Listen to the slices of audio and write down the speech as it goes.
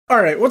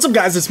Alright, what's up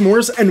guys, it's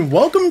Morris, and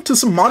welcome to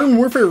some Modern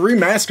Warfare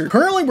Remastered.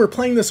 Currently we're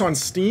playing this on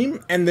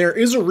Steam, and there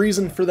is a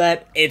reason for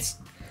that. It's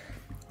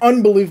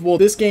unbelievable.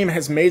 This game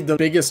has made the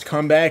biggest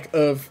comeback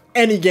of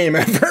any game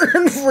ever,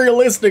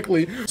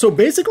 realistically. So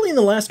basically in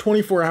the last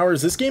 24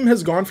 hours, this game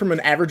has gone from an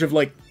average of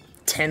like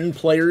 10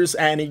 players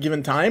at any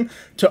given time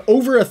to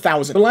over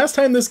 1,000. The last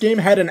time this game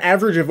had an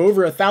average of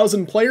over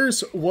 1,000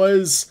 players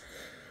was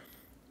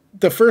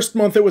the first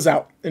month it was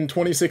out in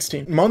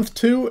 2016. Month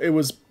 2, it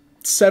was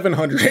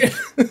 700.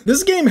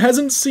 This game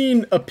hasn't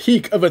seen a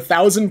peak of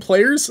 1,000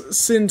 players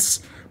since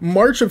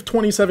March of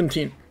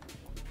 2017.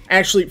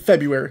 Actually,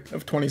 February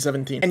of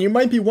 2017. And you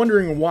might be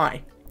wondering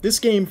why. This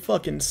game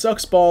fucking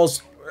sucks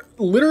balls.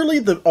 Literally,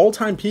 the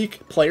all-time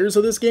peak players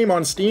of this game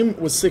on Steam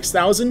was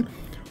 6,000.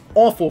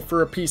 Awful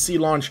for a PC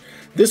launch.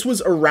 This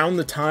was around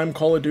the time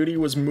Call of Duty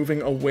was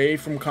moving away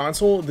from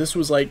console. This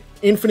was like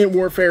Infinite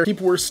Warfare.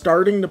 People were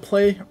starting to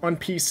play on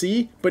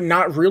PC, but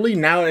not really.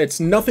 Now it's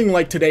nothing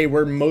like today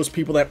where most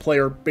people that play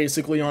are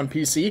basically on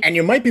PC. And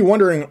you might be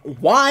wondering,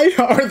 why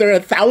are there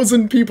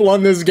 1,000 people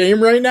on this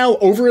game right now?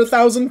 Over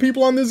 1,000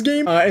 people on this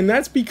game? And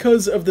that's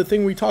because of the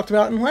thing we talked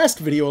about in last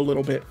video a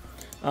little bit.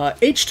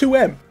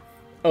 H2M.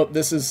 Oh,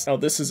 this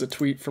is a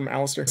tweet from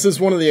Alistair. This is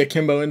one of the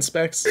Akimbo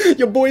inspects.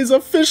 Your boy's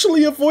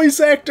officially a voice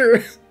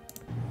actor.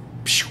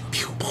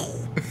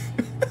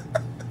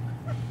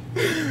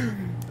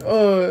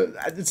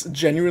 It's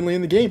genuinely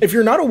in the game. If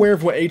you're not aware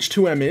of what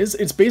H2M is,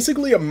 it's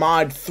basically a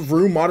mod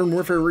through Modern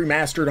Warfare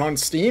Remastered on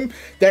Steam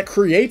that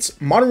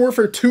creates Modern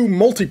Warfare 2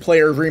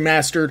 multiplayer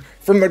remastered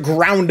from the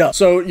ground up.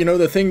 So, you know,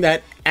 the thing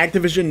that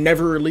Activision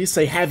never released,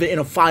 they have it in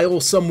a file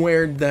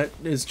somewhere that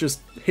is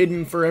just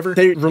hidden forever.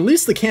 They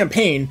released the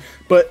campaign,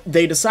 but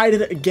they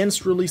decided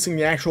against releasing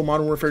the actual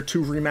Modern Warfare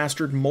 2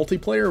 remastered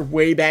multiplayer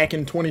way back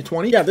in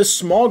 2020. Yeah, this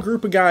small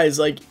group of guys,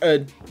 like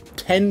a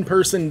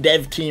 10-person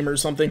dev team or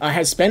something,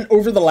 has spent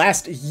over the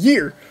last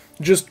year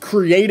just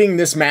creating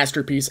this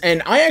masterpiece,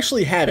 and I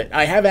actually have it.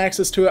 I have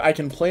access to it. I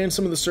can play in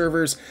some of the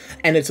servers,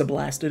 and it's a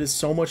blast. It is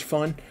so much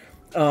fun.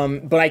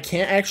 But I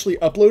can't actually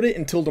upload it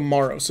until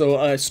tomorrow.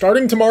 So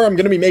starting tomorrow, I'm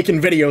going to be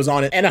making videos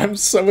on it, and I'm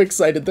so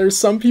excited. There's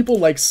some people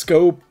like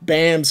Scope,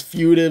 Bams,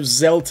 Futive,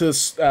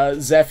 Zeltus,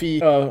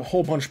 Zephy, a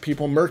whole bunch of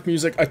people, Merc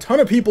Music, a ton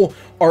of people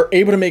are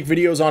able to make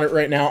videos on it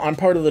right now. I'm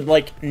part of the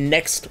like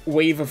next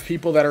wave of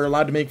people that are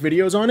allowed to make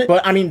videos on it.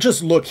 But I mean,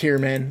 just look here,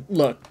 man.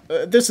 Look,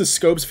 this is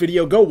Scope's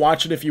video. Go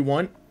watch it if you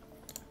want.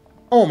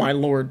 Oh my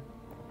lord.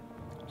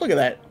 Look at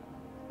that.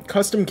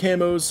 Custom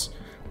camos.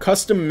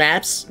 Custom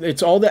maps.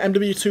 It's all the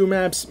MW2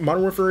 maps,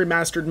 Modern Warfare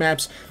Remastered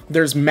maps.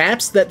 There's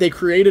maps that they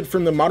created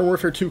from the Modern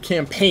Warfare 2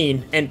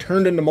 campaign and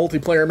turned into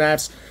multiplayer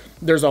maps.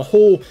 There's a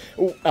whole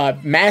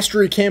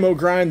mastery camo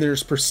grind.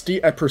 There's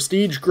a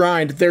prestige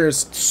grind.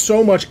 There's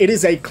so much. It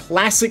is a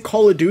classic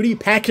Call of Duty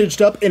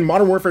packaged up in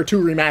Modern Warfare 2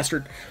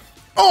 Remastered.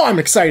 Oh, I'm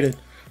excited.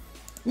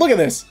 Look at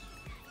this.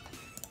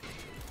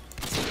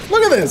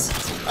 Look at this.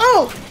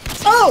 Oh,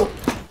 oh.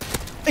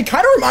 It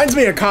kind of reminds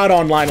me of COD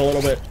Online a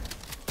little bit,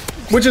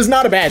 which is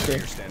not a bad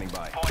thing.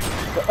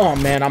 But, oh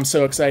man, I'm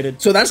so excited.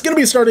 So that's gonna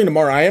be starting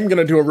tomorrow. I am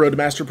gonna do a Road to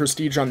Master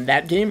Prestige on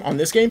that game, on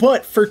this game.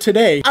 But for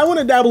today, I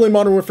wanna dabble in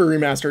Modern Warfare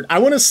Remastered. I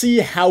wanna see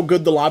how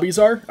good the lobbies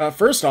are.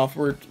 First off,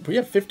 we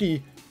have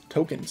 50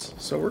 tokens.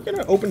 So we're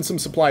gonna open some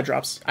supply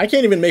drops. I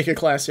can't even make a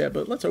class yet,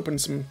 but let's open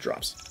some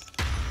drops.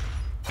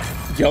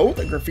 Yo,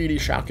 the graffiti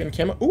shotgun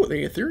camo. Oh,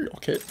 the ethereal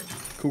kit.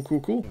 Cool,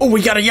 cool, cool. Oh,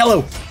 we got a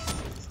yellow.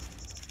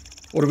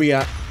 What do we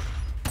got?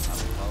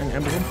 An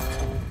emblem.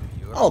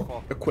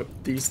 I'll equip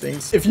these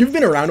things. If you've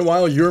been around a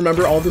while, you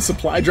remember all the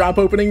supply drop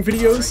opening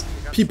videos?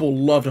 People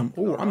loved them.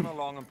 Oh, I'm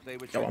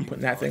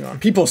putting that thing on.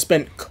 People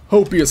spent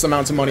copious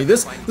amounts of money. The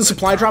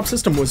supply drop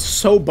system was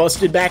so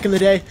busted back in the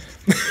day.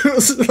 It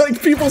was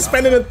like people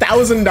spending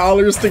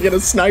 $1,000 to get a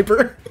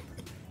sniper.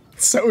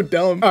 So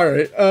dumb. All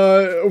right,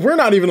 we're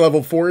not even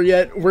level 4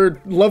 yet. We're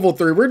level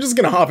 3. We're just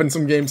gonna hop in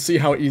some games, see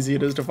how easy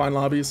it is to find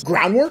lobbies.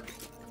 Groundwork?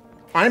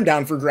 I'm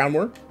down for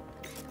groundwork.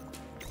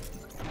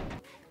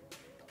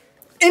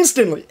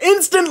 Instantly,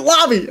 instant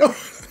lobby.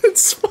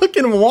 It's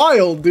fucking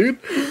wild, dude.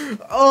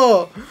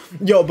 Oh,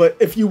 yo, but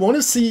if you want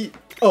to see,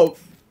 oh,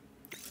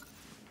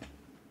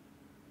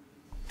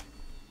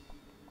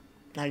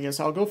 I guess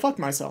I'll go fuck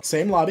myself.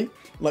 Same lobby.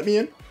 Let me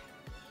in.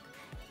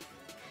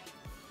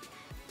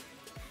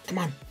 Come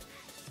on.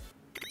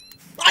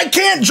 I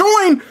can't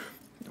join.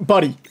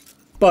 Buddy.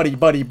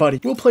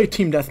 We'll play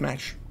team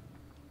deathmatch.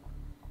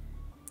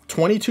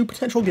 22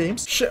 potential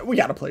games. Shit, we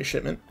gotta play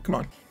shipment. Come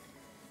on.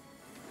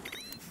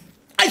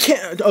 I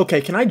can't.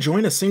 Okay, can I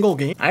join a single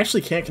game? I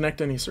actually can't connect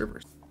to any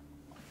servers.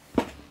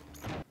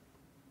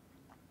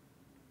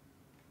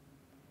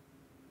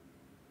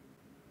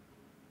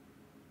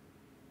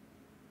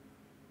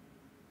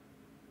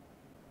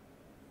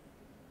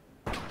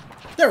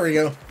 There we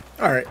go.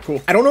 Alright,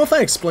 cool. I don't know if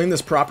I explained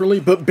this properly,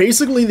 but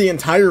basically the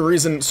entire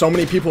reason so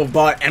many people have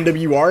bought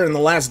MWR in the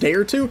last day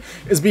or two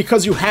is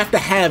because you have to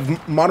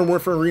have Modern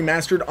Warfare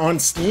Remastered on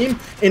Steam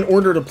in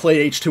order to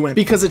play H2M,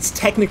 because it's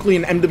technically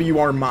an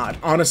MWR mod.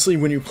 Honestly,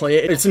 when you play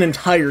it, it's an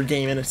entire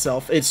game in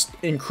itself. It's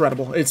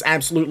incredible. It's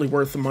absolutely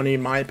worth the money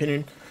in my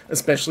opinion,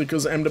 especially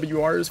because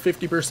MWR is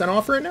 50%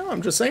 off right now,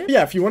 I'm just saying.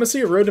 Yeah, if you want to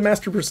see a Road to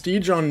Master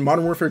Prestige on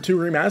Modern Warfare 2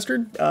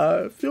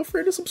 Remastered, feel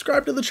free to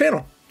subscribe to the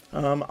channel.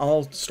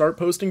 I'll start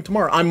posting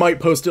tomorrow. I might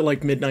post it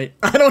like midnight.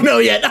 I don't know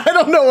yet. I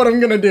don't know what I'm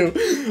gonna do.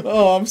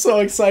 Oh, I'm so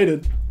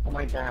excited. Oh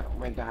my god, oh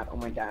my god, oh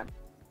my god.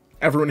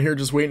 Everyone here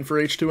just waiting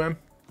for H2M?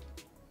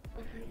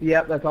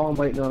 Yep, that's all I'm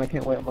waiting on. I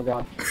can't wait, oh my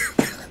god.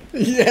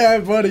 Yeah,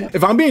 buddy.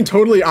 If I'm being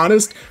totally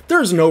honest,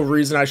 there's no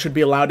reason I should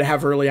be allowed to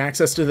have early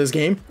access to this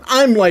game.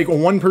 I'm like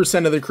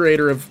 1% of the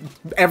creator of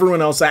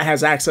everyone else that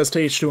has access to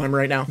H2M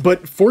right now.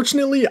 But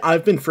fortunately,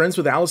 I've been friends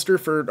with Alistair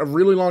for a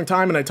really long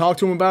time, and I talked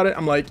to him about it.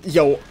 I'm like,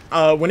 yo,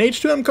 when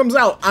H2M comes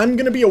out, I'm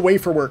gonna be away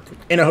for work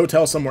in a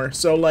hotel somewhere.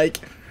 So like,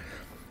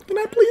 can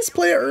I please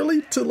play it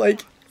early to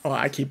like... Oh,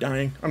 I keep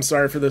dying. I'm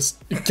sorry for this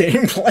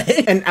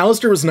gameplay. And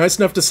Alistair was nice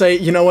enough to say,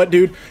 you know what,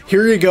 dude,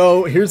 here you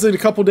go. Here's it a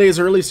couple days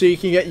early so you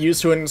can get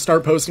used to it and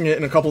start posting it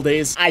in a couple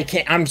days.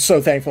 I'm so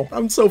thankful.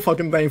 I'm so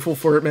fucking thankful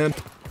for it, man.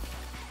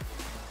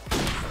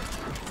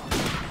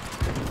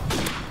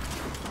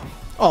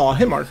 Oh,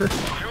 hit marker.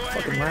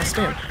 Fucking last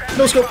stand.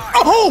 No scope.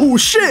 Oh,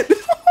 shit!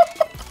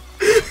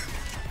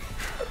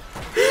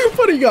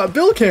 What do you got?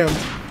 Bill cam.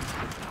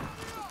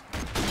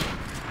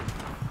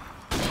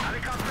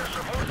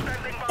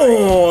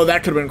 Oh,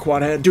 that could have been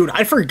quad head. Dude,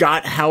 I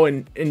forgot how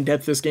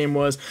in-depth this game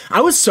was.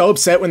 I was so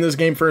upset when this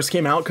game first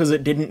came out because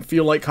it didn't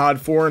feel like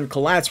COD 4 and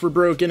collats were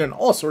broken and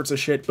all sorts of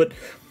shit, but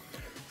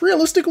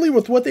realistically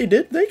with what they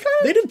did, they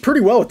did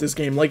pretty well with this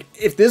game. Like,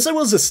 if this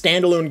was a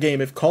standalone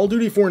game, if Call of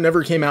Duty 4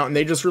 never came out and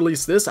they just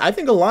released this, I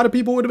think a lot of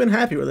people would have been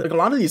happy with it. Like, a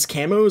lot of these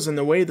camos and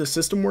the way the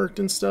system worked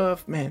and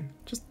stuff, man,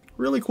 just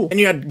really cool. And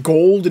you had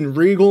gold and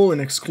regal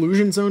and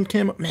exclusion zone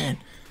camo, man.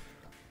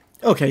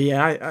 Okay,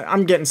 yeah,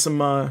 I'm getting some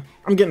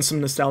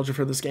nostalgia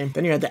for this game.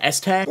 Then you had the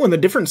S-Tag. Oh, and the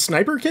different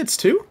sniper kits,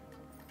 too?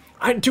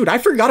 Dude, I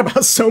forgot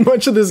about so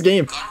much of this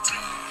game.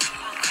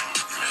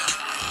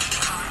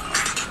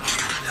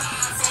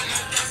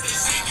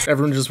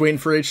 Everyone just waiting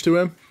for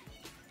H2M?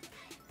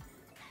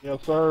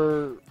 Yes,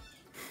 sir.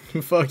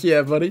 Fuck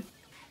yeah, buddy.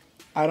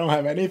 I don't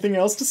have anything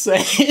else to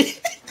say.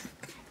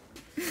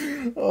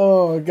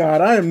 Oh, God,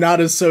 I am not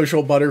a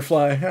social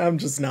butterfly. I'm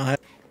just not.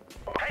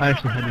 I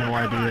actually had no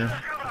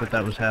idea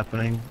that was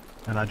happening,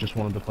 and I just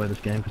wanted to play this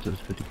game because it was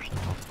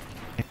 50% off.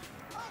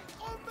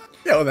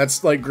 Yo,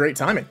 that's like great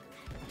timing.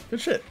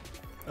 Good shit.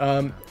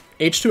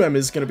 H2M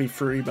is gonna be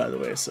free, by the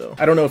way, so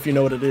I don't know if you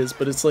know what it is,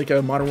 but it's like a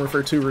Modern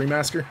Warfare 2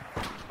 remaster.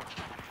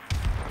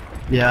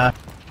 Yeah.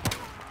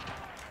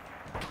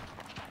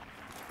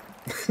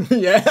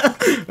 Yeah?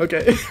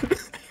 Okay.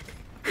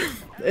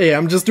 Hey,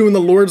 I'm just doing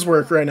the Lord's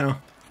work right now.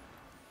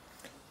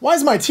 Why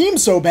is my team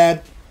so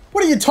bad?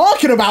 What are you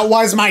talking about?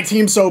 Why is my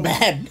team so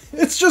bad?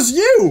 It's just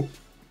you!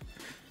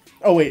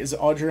 Oh wait, is it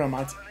Audrey on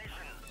my team?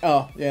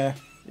 Oh, yeah.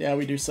 Yeah,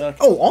 we do suck.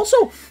 Oh,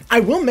 also,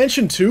 I will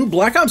mention too,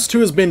 Black Ops 2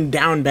 has been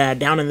down bad,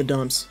 down in the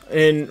dumps,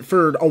 and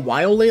for a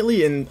while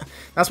lately, and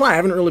that's why I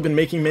haven't really been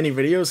making many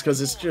videos,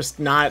 because it's just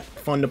not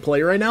fun to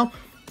play right now.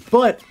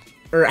 But,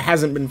 or it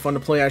hasn't been fun to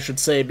play, I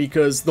should say,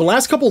 because the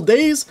last couple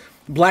days,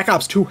 Black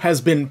Ops 2 has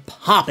been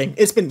popping.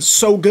 It's been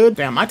so good.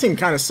 Damn, my team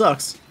kind of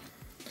sucks.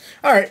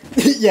 Alright,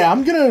 yeah,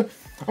 I'm gonna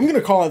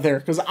call it there,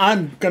 because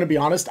I'm gonna be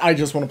honest, I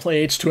just want to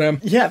play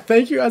H2M. Yeah,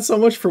 thank you guys so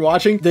much for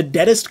watching. The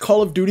deadest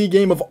Call of Duty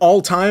game of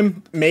all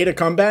time made a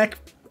comeback,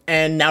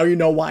 and now you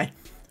know why.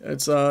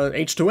 It's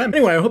H2M.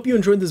 Anyway, I hope you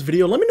enjoyed this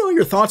video. Let me know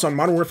your thoughts on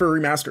Modern Warfare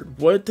Remastered.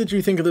 What did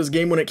you think of this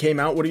game when it came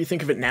out? What do you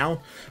think of it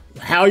now?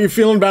 How are you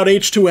feeling about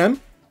H2M?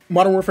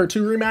 Modern Warfare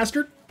 2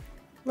 Remastered?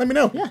 Let me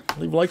know. Yeah,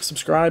 leave a like,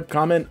 subscribe,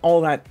 comment,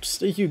 all that.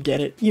 Just, you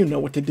get it. You know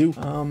what to do.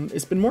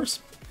 It's been Morse.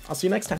 I'll see you next time.